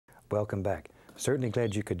welcome back. Certainly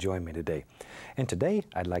glad you could join me today. And today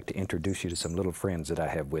I'd like to introduce you to some little friends that I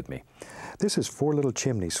have with me. This is 4 little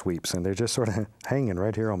chimney sweeps, and they're just sort of hanging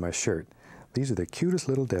right here on my shirt. These are the cutest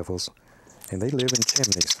little devils, and they live in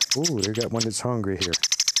chimneys. Ooh, they got one that's hungry here.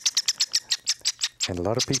 And a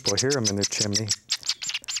lot of people hear them in their chimney,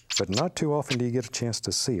 but not too often do you get a chance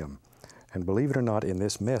to see them. And believe it or not, in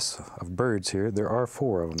this mess of birds here, there are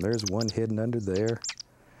 4 of them. There's one hidden under there,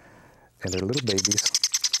 and they're little babies,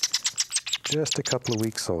 just a couple of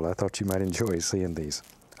weeks old. I thought you might enjoy seeing these.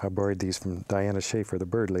 I borrowed these from Diana Schaefer, the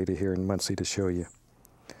bird lady here in Muncie, to show you.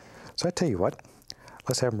 So I tell you what,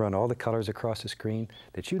 let's have them run all the colors across the screen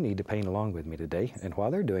that you need to paint along with me today. And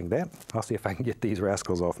while they're doing that, I'll see if I can get these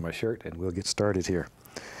rascals off my shirt, and we'll get started here.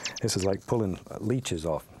 This is like pulling leeches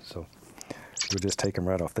off, so we'll just take them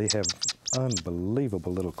right off. They have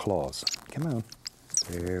unbelievable little claws. Come on.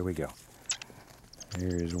 There we go.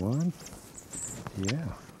 Here's one. Yeah.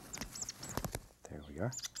 There we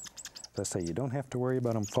are. Let's say you don't have to worry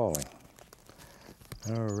about them falling.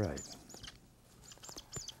 All right.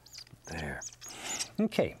 There.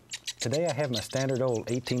 Okay. Today I have my standard old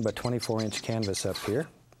 18 by 24 inch canvas up here.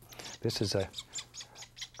 This is a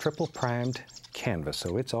triple primed canvas,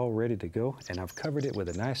 so it's all ready to go, and I've covered it with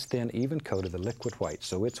a nice thin even coat of the liquid white,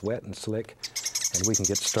 so it's wet and slick and we can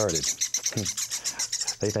get started.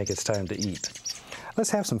 They think it's time to eat. Let's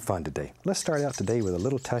have some fun today. Let's start out today with a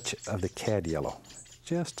little touch of the cad yellow.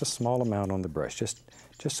 Just a small amount on the brush. Just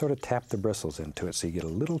sort of tap the bristles into it so you get a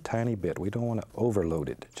little tiny bit. We don't want to overload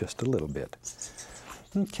it, just a little bit.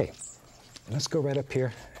 Okay, let's go right up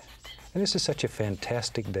here. And this is such a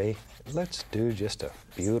fantastic day. Let's do just a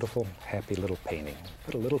beautiful, happy little painting.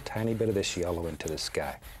 Put a little tiny bit of this yellow into the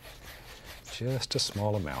sky. Just a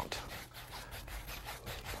small amount.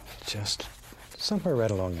 Just somewhere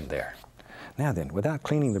right along in there. Now then, without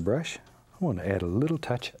cleaning the brush, I want to add a little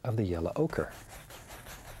touch of the yellow ochre.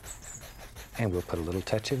 And we'll put a little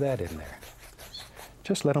touch of that in there.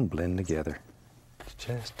 Just let them blend together.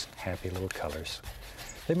 Just happy little colors.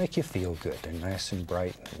 They make you feel good. They're nice and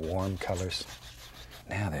bright, warm colors.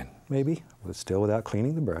 Now then, maybe, still without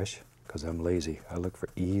cleaning the brush, because I'm lazy. I look for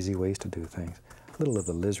easy ways to do things. A little of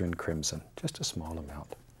the alizarin crimson, just a small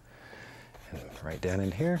amount. And right down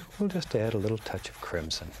in here, we'll just add a little touch of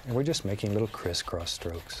crimson. And we're just making little crisscross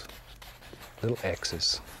strokes, little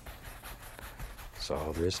X's. That's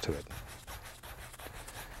all there is to it.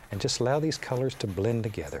 And just allow these colors to blend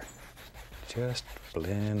together. Just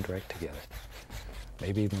blend right together.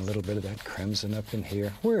 Maybe even a little bit of that crimson up in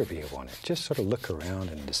here, wherever you want it. Just sort of look around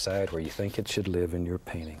and decide where you think it should live in your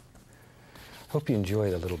painting. Hope you enjoy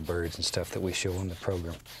the little birds and stuff that we show on the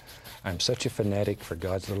program. I'm such a fanatic for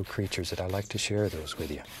God's little creatures that I like to share those with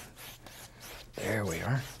you. There we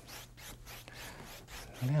are.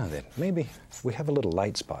 Now then, maybe we have a little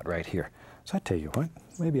light spot right here. So I tell you what,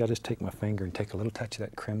 maybe I'll just take my finger and take a little touch of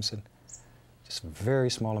that crimson. Just a very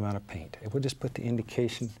small amount of paint. And we'll just put the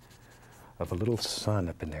indication of a little sun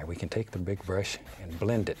up in there. We can take the big brush and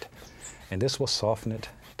blend it. And this will soften it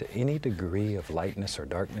to any degree of lightness or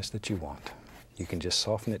darkness that you want. You can just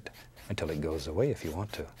soften it until it goes away if you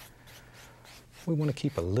want to. We want to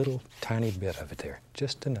keep a little tiny bit of it there,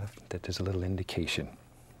 just enough that there's a little indication.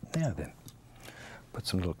 Now then, put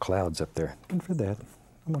some little clouds up there. And for that,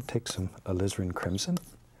 I'm going to take some alizarin crimson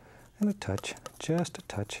and a touch, just a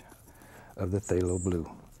touch, of the phthalo blue.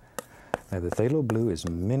 Now the phthalo blue is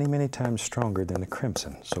many, many times stronger than the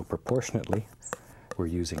crimson, so proportionately we're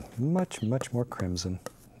using much, much more crimson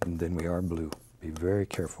than we are blue. Be very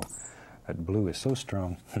careful. That blue is so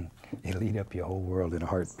strong, it'll eat up your whole world in a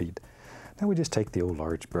heartbeat. Now we just take the old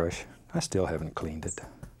large brush. I still haven't cleaned it.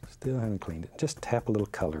 Still haven't cleaned it. Just tap a little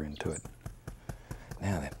color into it.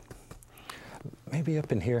 Now then, maybe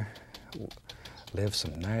up in here live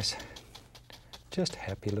some nice, just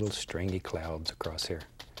happy little stringy clouds across here.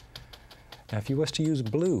 Now if you was to use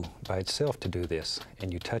blue by itself to do this,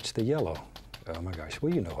 and you touch the yellow, oh my gosh,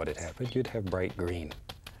 well you know what had happened. You'd have bright green.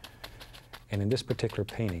 And in this particular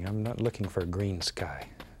painting, I'm not looking for a green sky.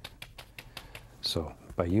 So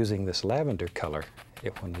by using this lavender color,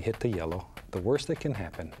 when we hit the yellow, the worst that can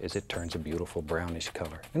happen is it turns a beautiful brownish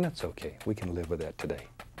color. And that's okay. We can live with that today.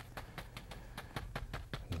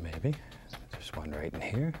 Maybe there's one right in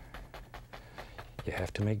here. You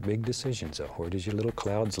have to make big decisions though. Where does your little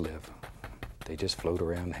clouds live? They just float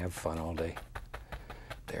around and have fun all day.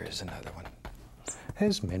 There's another one.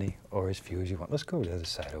 As many or as few as you want. Let's go to the other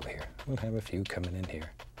side over here. We'll have a few coming in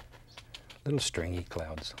here. Little stringy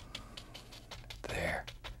clouds. There.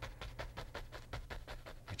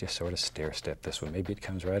 We just sort of stair step this one. Maybe it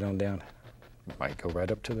comes right on down. It might go right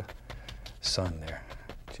up to the sun there.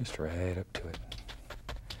 Just right up to it.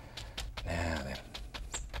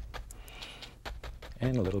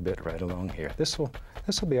 and a little bit right along here. This will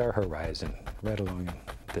be our horizon, right along in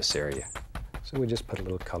this area. So we just put a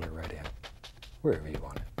little color right in, wherever you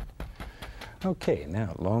want it. Okay, now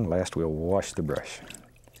at long last we'll wash the brush.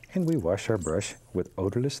 And we wash our brush with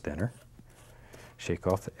odorless thinner. Shake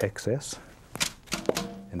off the excess,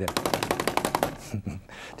 and then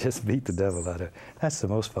just beat the devil out of it. That's the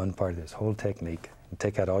most fun part of this whole technique. You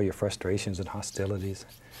take out all your frustrations and hostilities.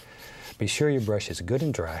 Be sure your brush is good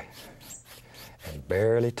and dry, and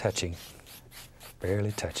barely touching,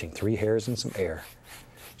 3 hairs and some air.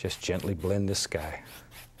 Just gently blend this sky.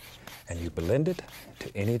 And you blend it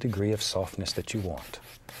to any degree of softness that you want.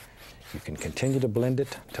 You can continue to blend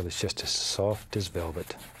it until it's just as soft as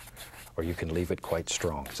velvet, or you can leave it quite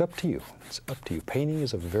strong. It's up to you. It's up to you. Painting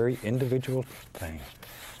is a very individual thing.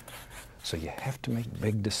 So you have to make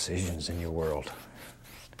big decisions in your world.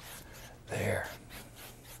 There.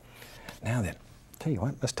 Now then, tell you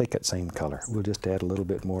what, let's take that same color. We'll just add a little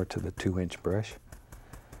bit more to the 2-inch brush.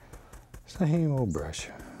 Same old brush,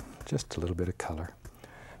 just a little bit of color.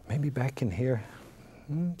 Maybe back in here,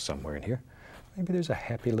 somewhere in here, maybe there's a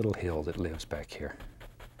happy little hill that lives back here.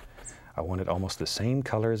 I want it almost the same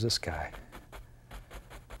color as the sky.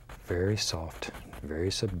 Very soft,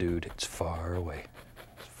 very subdued. It's far away.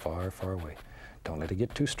 It's far, far away. Don't let it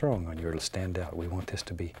get too strong on you, it'll stand out. We want this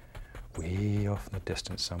to be way off in the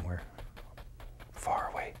distance somewhere. Far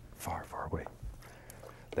away, far, far away.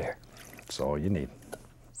 There, that's all you need.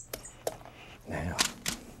 Now,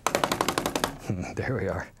 there we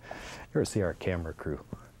are. You ever see our camera crew?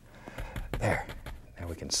 There. Now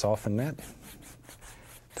we can soften that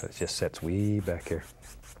so it just sets way back here.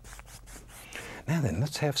 Now then,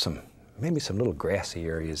 let's have maybe some little grassy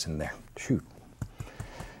areas in there. Shoot.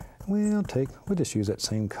 We'll just use that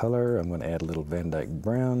same color. I'm going to add a little Van Dyke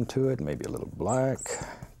brown to it, maybe a little black.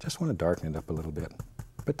 Just want to darken it up a little bit,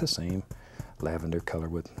 but the same lavender color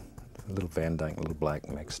with a little Van Dyke, a little black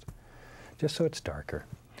mixed, just so it's darker.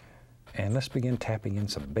 And let's begin tapping in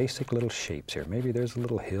some basic little shapes here. Maybe there's a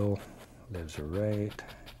little hill, lives right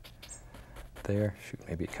there. Shoot,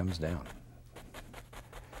 maybe it comes down.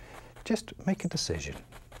 Just make a decision.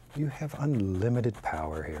 You have unlimited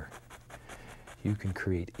power here. You can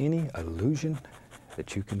create any illusion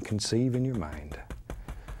that you can conceive in your mind.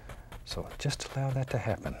 So just allow that to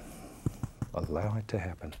happen. Allow it to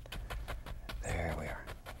happen. There we are.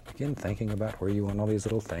 Begin thinking about where you want all these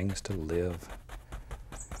little things to live.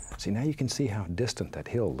 See, now you can see how distant that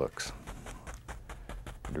hill looks.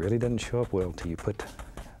 It really doesn't show up well until you put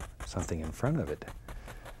something in front of it.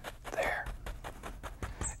 There.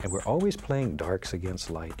 And we're always playing darks against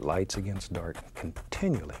light, lights against dark,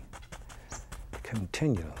 continually.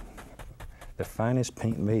 Continually. The finest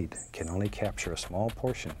paint made can only capture a small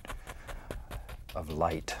portion of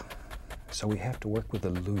light. So we have to work with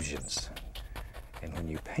illusions. And when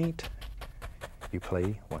you paint, you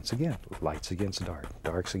play, once again, lights against dark,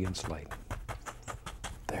 darks against light.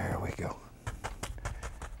 There we go.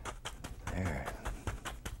 There.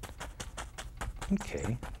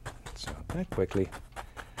 Okay, so that quickly,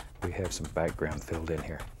 we have some background filled in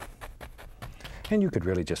here. And you could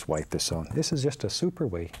really just wipe this on. This is just a super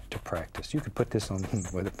way to practice. You could put this on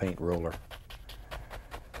with a paint roller.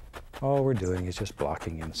 All we're doing is just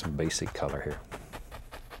blocking in some basic color here.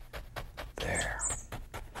 There.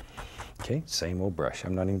 Okay, same old brush.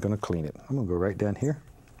 I'm not even going to clean it. I'm going to go right down here,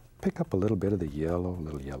 pick up a little bit of the yellow, a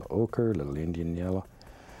little yellow ochre, a little Indian yellow.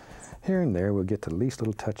 Here and there, we'll get the least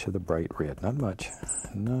little touch of the bright red. Not much,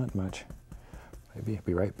 not much. Maybe I'll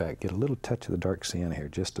be right back. Get a little touch of the dark sienna here,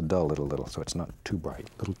 just to dull it a little so it's not too bright.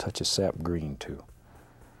 A little touch of sap green too.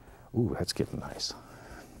 Ooh, that's getting nice.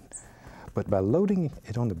 But by loading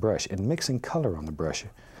it on the brush and mixing color on the brush,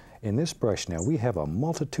 in this brush now we have a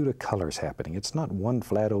multitude of colors happening. It's not one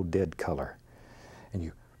flat old dead color. And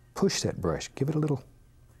you push that brush, give it a little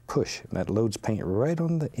push, and that loads paint right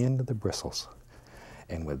on the end of the bristles.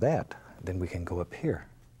 And with that, then we can go up here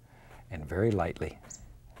and very lightly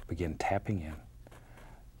begin tapping in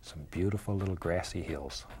some beautiful little grassy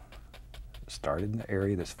hills. Start in the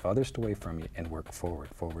area that's farthest away from you and work forward,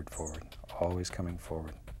 forward, forward, always coming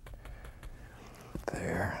forward.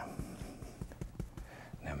 There.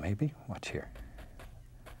 Now maybe, watch here.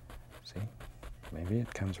 See, maybe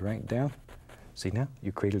it comes right down. See now,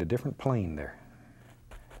 you created a different plane there.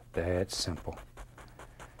 That's simple.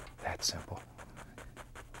 That's simple.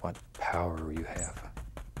 What power you have.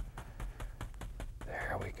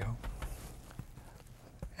 There we go.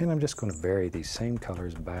 And I'm just going to vary these same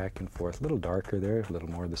colors back and forth. A little darker there, a little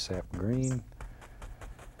more of the sap green.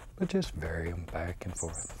 But just vary them back and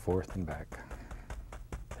forth and back.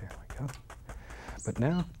 There we go. But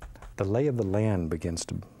now, the lay of the land begins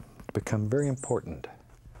to become very important.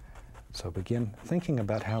 So begin thinking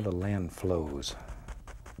about how the land flows,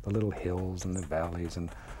 the little hills and the valleys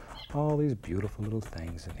and all these beautiful little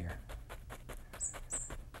things in here.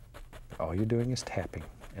 All you're doing is tapping,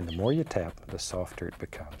 and the more you tap, the softer it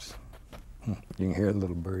becomes. You can hear the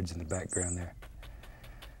little birds in the background there.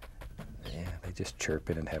 Yeah, they just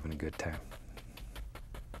chirping and having a good time.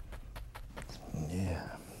 Yeah,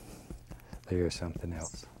 there's something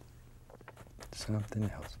else. Something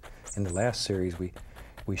else. In the last series, we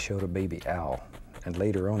showed a baby owl, and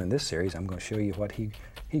later on in this series, I'm going to show you what he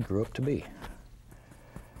grew up to be.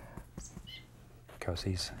 Because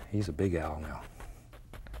he's a big owl now.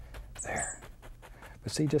 There.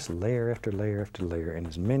 But see, just layer after layer after layer, and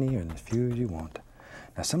as many and as few as you want.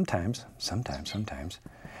 Now sometimes,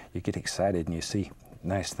 you get excited and you see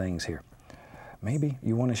nice things here. Maybe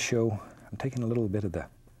you want to show, I'm taking a little bit of the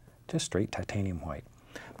just straight titanium white.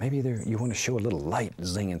 Maybe you want to show a little light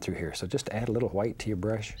zinging through here, so just add a little white to your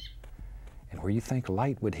brush, and where you think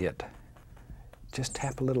light would hit, just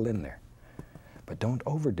tap a little in there. But don't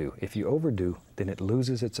overdo. If you overdo, then it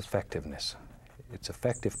loses its effectiveness. It's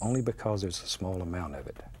effective only because there's a small amount of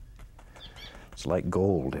it. It's like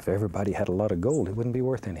gold. If everybody had a lot of gold, it wouldn't be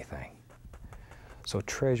worth anything. So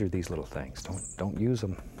treasure these little things. Don't use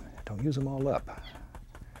them. Don't use them all up.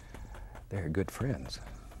 They're good friends.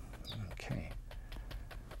 Okay.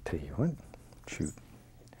 Tell you what, shoot.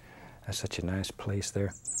 That's such a nice place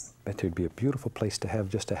there. Bet there'd be a beautiful place to have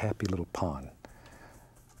just a happy little pond.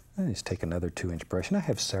 I just take another 2-inch brush, and I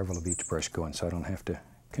have several of each brush going, so I don't have to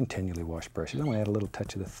continually wash brushes. I'm going to add a little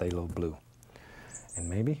touch of the phthalo blue. And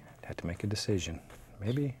maybe I have to make a decision.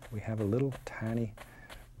 Maybe we have a little tiny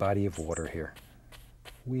body of water here,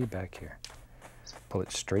 way back here. Pull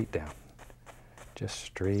it straight down, just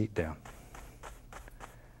straight down.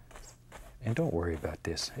 And don't worry about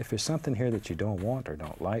this. If there's something here that you don't want or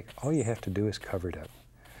don't like, all you have to do is cover it up.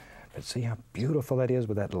 But see how beautiful that is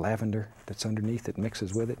with that lavender that's underneath that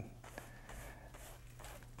mixes with it?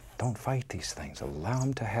 Don't fight these things. Allow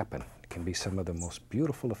them to happen. It can be some of the most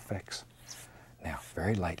beautiful effects. Now,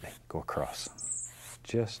 very lightly, go across.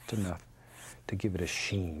 Just enough to give it a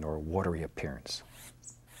sheen or a watery appearance.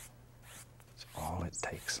 That's all it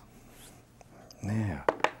takes. Now,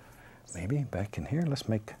 maybe back in here, let's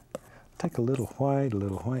take a little white, a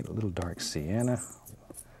little dark sienna.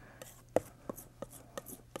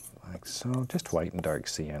 Like so, just white and dark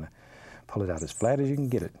sienna. Pull it out as flat as you can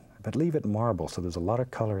get it, but leave it marble so there's a lot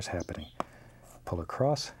of colors happening. Pull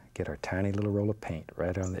across, get our tiny little roll of paint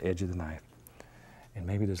right on the edge of the knife. And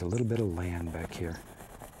maybe there's a little bit of land back here.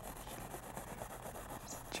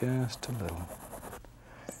 Just a little.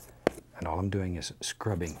 And all I'm doing is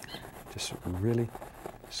scrubbing. Just really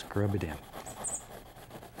scrub it in.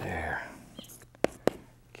 There.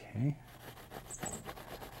 Okay.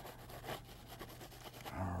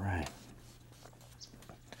 All right.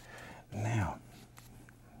 Now,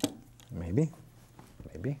 maybe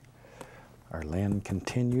our land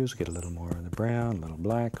continues. Get a little more of the brown, a little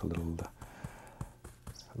black, a little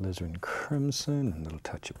alizarin crimson, and a little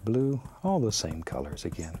touch of blue. All the same colors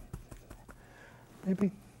again.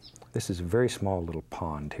 Maybe this is a very small little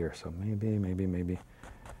pond here, so maybe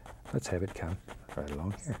let's have it come right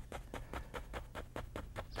along here.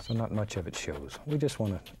 So not much of it shows. We just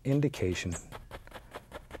want an indication.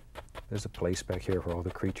 There's a place back here where all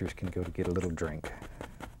the creatures can go to get a little drink.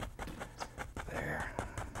 There.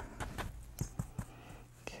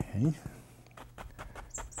 Okay.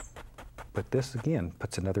 But this again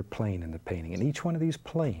puts another plane in the painting, and each one of these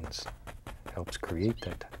planes helps create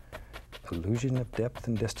that illusion of depth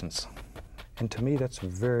and distance. And to me, that's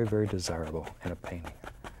very, very desirable in a painting.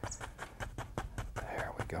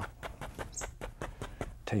 There we go.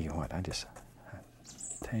 Tell you what,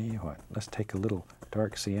 let's take a little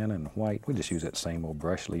dark sienna and white. We just use that same old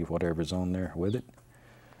brush, leave whatever's on there with it.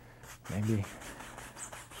 Maybe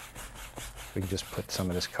we can just put some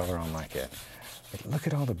of this color on like that. But look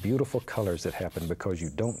at all the beautiful colors that happen because you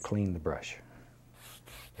don't clean the brush.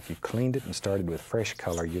 If you cleaned it and started with fresh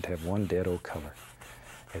color, you'd have one dead old color.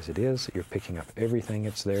 As it is, you're picking up everything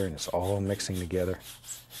that's there and it's all mixing together.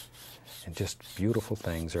 And just beautiful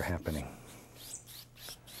things are happening.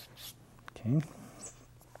 Okay.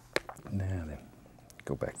 Now then,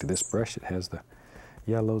 go back to this brush. It has the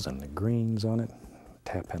yellows and the greens on it.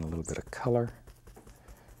 Tap in a little bit of color.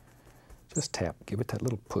 Just tap, give it that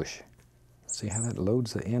little push. See how that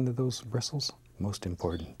loads the end of those bristles? Most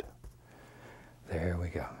important. There we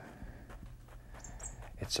go.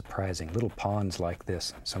 It's surprising. Little ponds like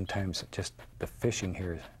this, sometimes just the fishing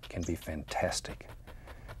here can be fantastic.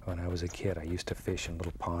 When I was a kid, I used to fish in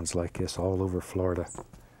little ponds like this all over Florida.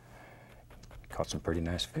 Caught some pretty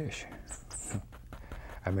nice fish.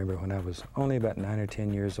 I remember when I was only about 9 or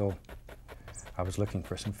 10 years old, I was looking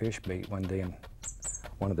for some fish bait one day, and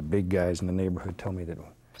one of the big guys in the neighborhood told me that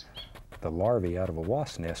the larvae out of a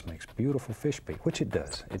wasp nest makes beautiful fish bait, which it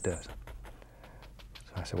does, it does.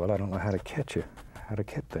 So I said, well, I don't know how to catch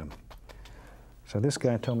them. So this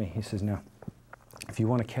guy told me, he says, now, if you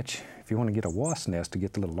want to get a wasp nest to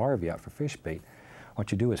get the little larvae out for fish bait,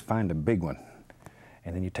 what you do is find a big one,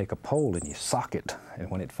 and then you take a pole and you sock it, and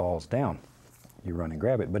when it falls down, you run and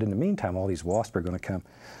grab it. But in the meantime, all these wasps are going to come.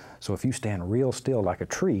 So if you stand real still like a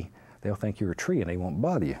tree, they'll think you're a tree and they won't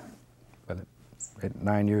bother you. But at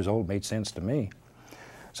 9 years old, it made sense to me.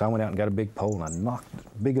 So I went out and got a big pole and I knocked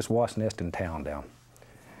the biggest wasp nest in town down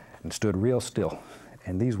and stood real still.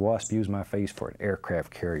 And these wasps used my face for an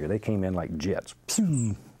aircraft carrier. They came in like jets.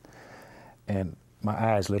 And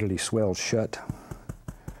my eyes literally swelled shut.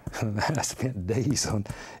 I spent days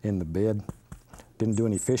in the bed. Didn't do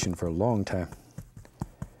any fishing for a long time.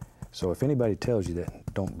 So if anybody tells you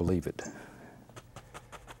that, don't believe it.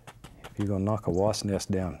 If you're going to knock a wasp nest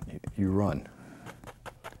down, you run.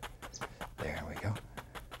 There we go.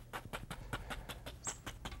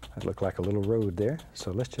 That looked like a little road there,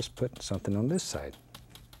 so let's just put something on this side.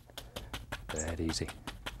 That easy.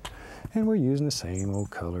 And we're using the same old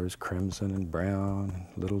colors, crimson and brown,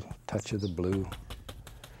 little touch of the blue.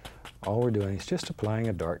 All we're doing is just applying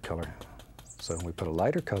a dark color. So when we put a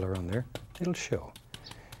lighter color on there, it'll show.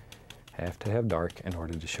 Have to have dark in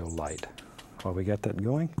order to show light. While we got that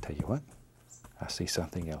going, tell you what, I see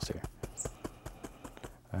something else here.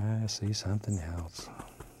 I see something else.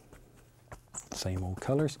 Same old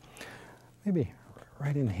colors. Maybe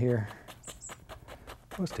right in here.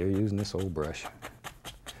 I'm still using this old brush.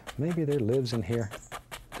 Maybe there lives in here.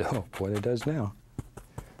 Oh, boy, there does now.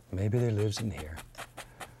 Maybe there lives in here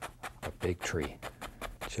a big tree.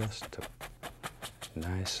 Just a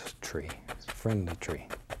nice tree, friendly tree.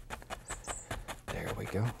 There we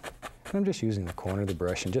go. And I'm just using the corner of the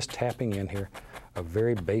brush and just tapping in here a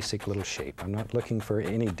very basic little shape. I'm not looking for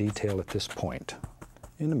any detail at this point.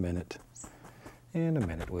 In a minute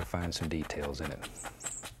we'll find some details in it.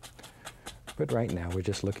 But right now we're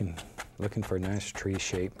just looking for a nice tree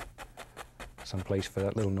shape, someplace for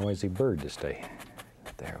that little noisy bird to stay.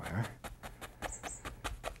 There we are.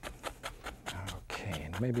 Okay,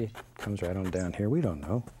 and maybe it comes right on down here. We don't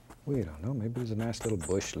know. We don't know. Maybe there's a nice little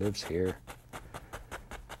bush lives here.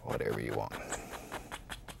 Whatever you want.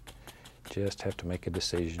 Just have to make a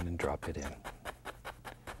decision and drop it in.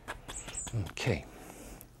 Okay.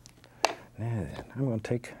 Now then, I'm going to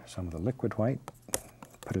take some of the liquid white,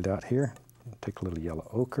 put it out here. Take a little yellow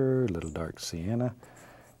ochre, a little dark sienna.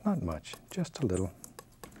 Not much, just a little.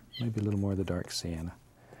 Maybe a little more of the dark sienna.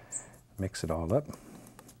 Mix it all up.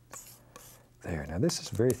 There, now this is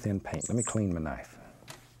very thin paint. Let me clean my knife.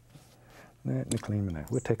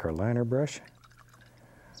 We'll take our liner brush.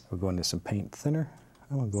 We'll go into some paint thinner.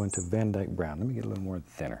 I'm going to go into Van Dyke brown. Let me get a little more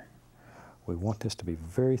thinner. We want this to be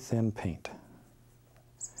very thin paint.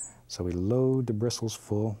 So we load the bristles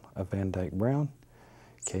full of Van Dyke brown.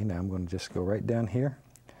 Okay, now I'm going to just go right down here.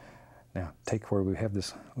 Now take where we have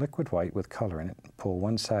this liquid white with color in it, pull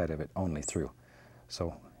one side of it only through.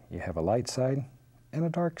 So you have a light side and a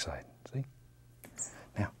dark side, see?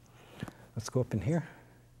 Now, let's go up in here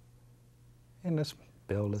and let's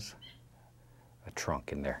build us a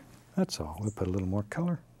trunk in there. That's all. We'll put a little more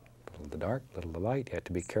color, a little of the dark, a little of the light. You have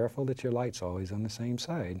to be careful that your light's always on the same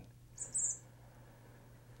side.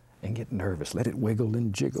 And get nervous. Let it wiggle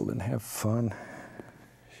and jiggle and have fun.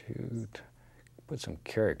 Shoot. Put some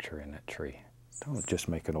character in that tree. Don't just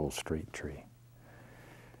make an old straight tree.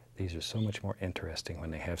 These are so much more interesting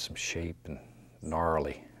when they have some shape and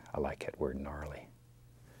gnarly. I like that word, gnarly.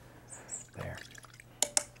 There.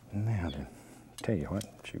 Now then, tell you what,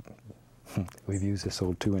 shoot. We've used this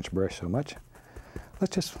old 2-inch brush so much.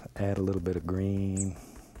 Let's just add a little bit of green.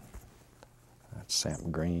 That's sap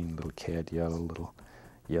green, little cad yellow, little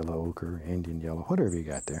yellow ochre, Indian yellow, whatever you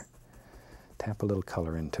got there. Tap a little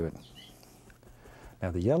color into it.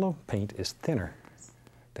 Now the yellow paint is thinner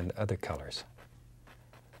than the other colors.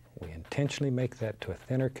 We intentionally make that to a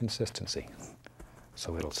thinner consistency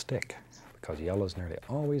so it'll stick, because yellow is nearly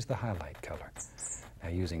always the highlight color. Now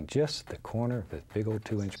using just the corner of this big old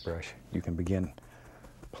 2-inch brush, you can begin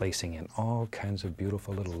placing in all kinds of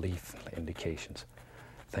beautiful little leaf indications.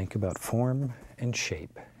 Think about form and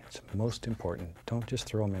shape. It's most important. Don't just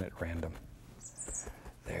throw them in at random.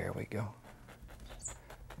 There we go.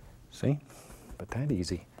 See? But that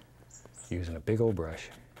easy. Using a big old brush.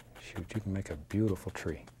 Shoot, you can make a beautiful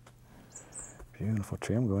tree. Beautiful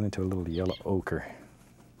tree. I'm going into a little yellow ochre.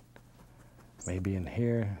 Maybe in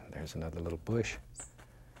here, there's another little bush.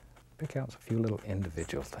 pick out a few little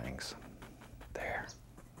individual things. There.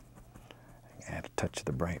 Add a touch of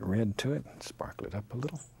the bright red to it, sparkle it up a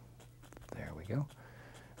little. There we go.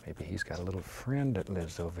 Maybe he's got a little friend that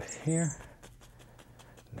lives over here,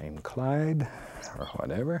 named Clyde, or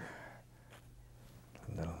whatever.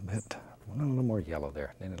 A little more yellow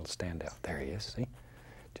there, then it'll stand out. There he is, see?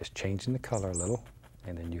 Just changing the color a little,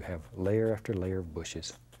 and then you have layer after layer of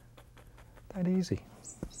bushes. That easy.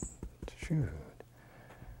 Shoot.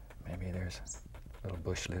 Maybe there's a little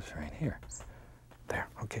bush lives right here. There,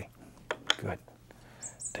 okay, good.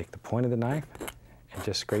 Take the point of the knife and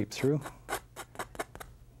just scrape through.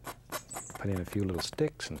 Put in a few little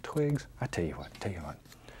sticks and twigs. I tell you what.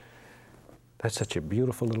 That's such a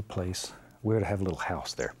beautiful little place. We're to have a little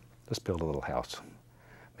house there. Let's build a little house.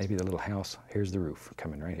 Maybe the little house, here's the roof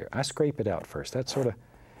coming right here. I scrape it out first. That sort of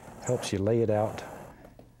helps you lay it out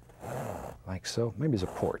like so. Maybe it's a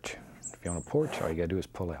porch. If you're on a porch, all you gotta do is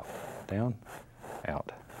pull out. Down,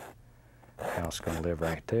 out. House gonna live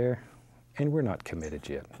right there. And we're not committed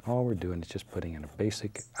yet. All we're doing is just putting in a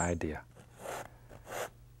basic idea.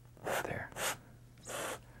 There.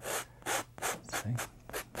 See?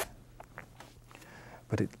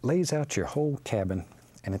 But it lays out your whole cabin,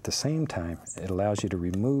 and at the same time, it allows you to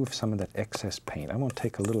remove some of that excess paint. I'm going to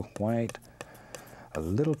take a little white, a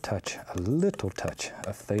little touch of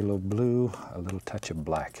phthalo blue, a little touch of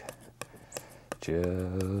black.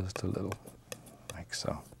 Just a little, like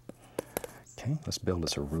so. Okay, let's build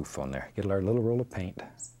us a roof on there. Get our little roll of paint.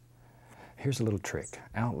 Here's a little trick.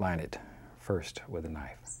 Outline it first with a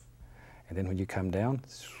knife. And then when you come down,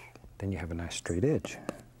 then you have a nice straight edge.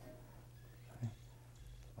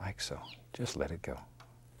 Like so. Just let it go.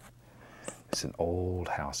 It's an old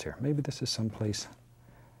house here. Maybe this is someplace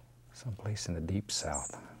in the deep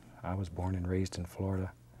south. I was born and raised in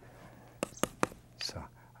Florida, so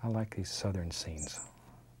I like these southern scenes.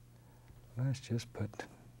 Let's just put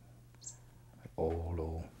an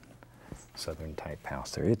old southern type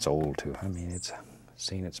house there. It's old too. I mean, it's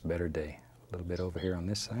seen its better day. A little bit over here on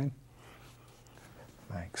this side,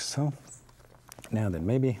 like so. Now then,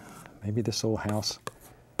 maybe this old house,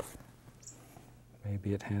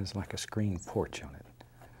 maybe it has like a screen porch on it.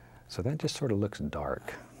 So that just sort of looks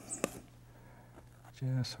dark.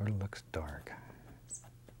 Just sort of looks dark.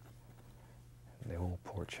 The old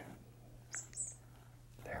porch.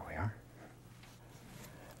 There we are.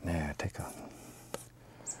 Now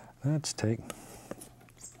let's take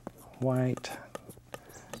white,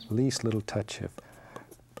 least little touch of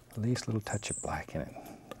black in it.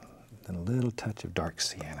 Then a little touch of dark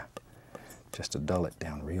sienna, just to dull it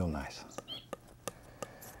down real nice.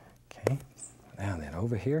 Okay, now then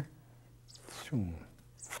over here,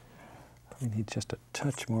 we need just a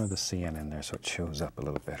touch more of the sienna in there so it shows up a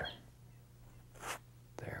little better.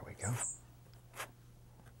 There we go.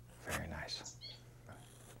 Very nice.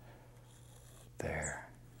 There.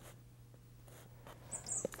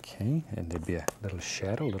 Okay, and there'd be a little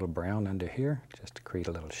shadow, a little brown under here, just to create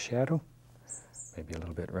a little shadow. Maybe a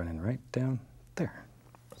little bit running right down there.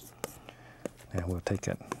 Now we'll take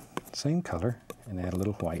that same color and add a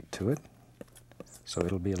little white to it, so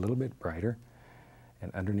it'll be a little bit brighter.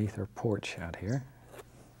 And underneath our porch out here,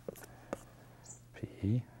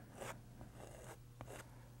 P,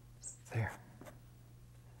 there.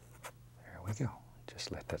 There we go.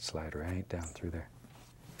 Just let that slide right down through there.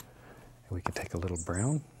 And we can take a little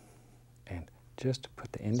brown and just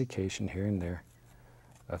put the indication here and there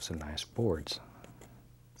of some nice boards.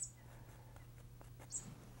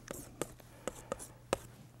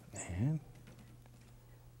 And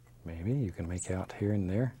maybe you can make out here and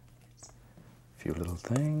there a few little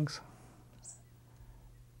things.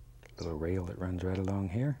 A little rail that runs right along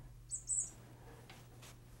here.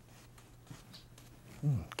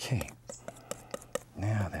 Okay.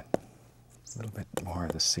 Now then, a little bit more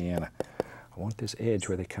of the sienna. I want this edge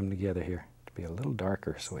where they come together here to be a little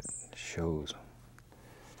darker so it shows.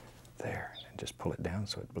 There, and just pull it down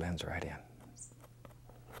so it blends right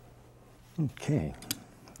in. Okay,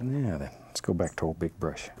 now then, let's go back to old big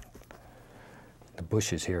brush. The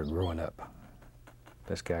bushes here are growing up.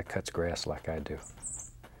 This guy cuts grass like I do,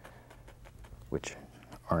 which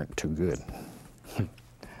aren't too good.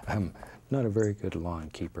 I'm not a very good lawn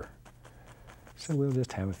keeper. So we'll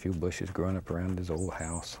just have a few bushes growing up around his old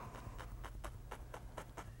house.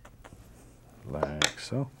 Like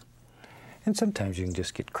so. And sometimes you can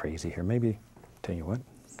just get crazy here. Maybe, tell you what,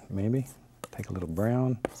 maybe take a little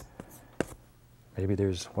brown. Maybe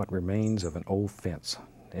there's what remains of an old fence.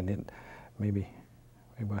 And then maybe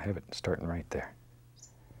we'll have it starting right there.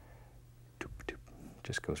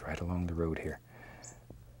 Just goes right along the road here.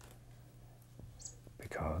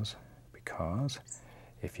 Because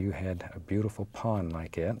if you had a beautiful pond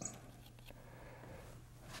like that,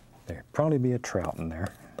 there'd probably be a trout in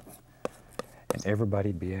there, and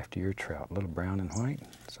everybody'd be after your trout, a little brown and white,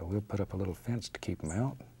 so we'll put up a little fence to keep them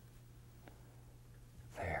out.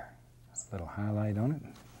 There, a little highlight on it.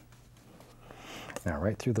 Now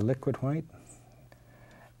right through the liquid white,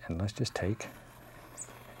 and let's just take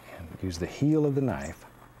and use the heel of the knife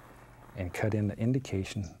and cut in the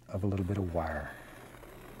indication of a little bit of wire.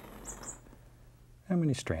 How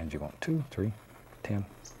many strands you want? 2, 3, 10,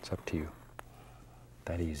 it's up to you.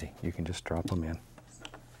 That easy. You can just drop them in.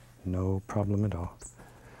 No problem at all.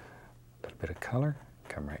 A little bit of color,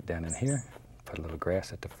 come right down in here, put a little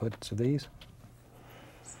grass at the foots of these.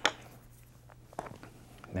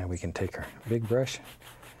 Now we can take our big brush,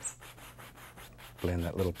 blend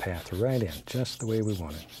that little path right in, just the way we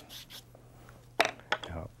want it.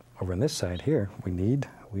 Now, over on this side here, we need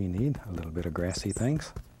a little bit of grassy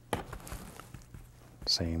things.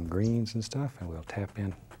 Same greens and stuff, and we'll tap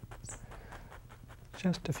in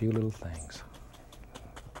just a few little things.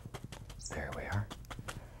 There we are.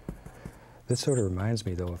 This sort of reminds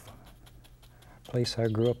me, though, of a place I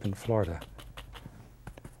grew up in Florida,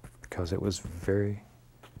 because it was very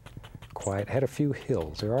quiet, had a few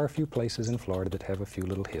hills. There are a few places in Florida that have a few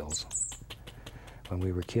little hills. When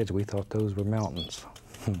we were kids, we thought those were mountains.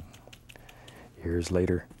 Years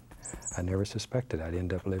later, I never suspected I'd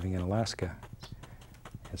end up living in Alaska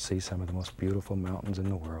and see some of the most beautiful mountains in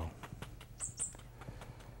the world.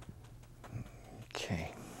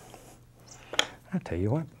 Okay. I'll tell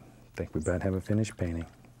you what, I think we about have a finished painting.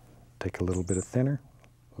 Take a little bit of thinner,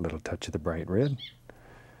 a little touch of the bright red,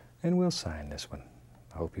 and we'll sign this one.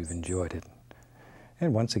 I hope you've enjoyed it.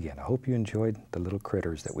 And once again, I hope you enjoyed the little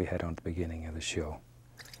critters that we had on the beginning of the show.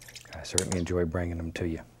 I certainly enjoy bringing them to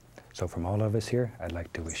you. So from all of us here, I'd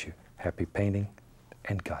like to wish you happy painting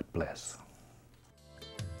and God bless.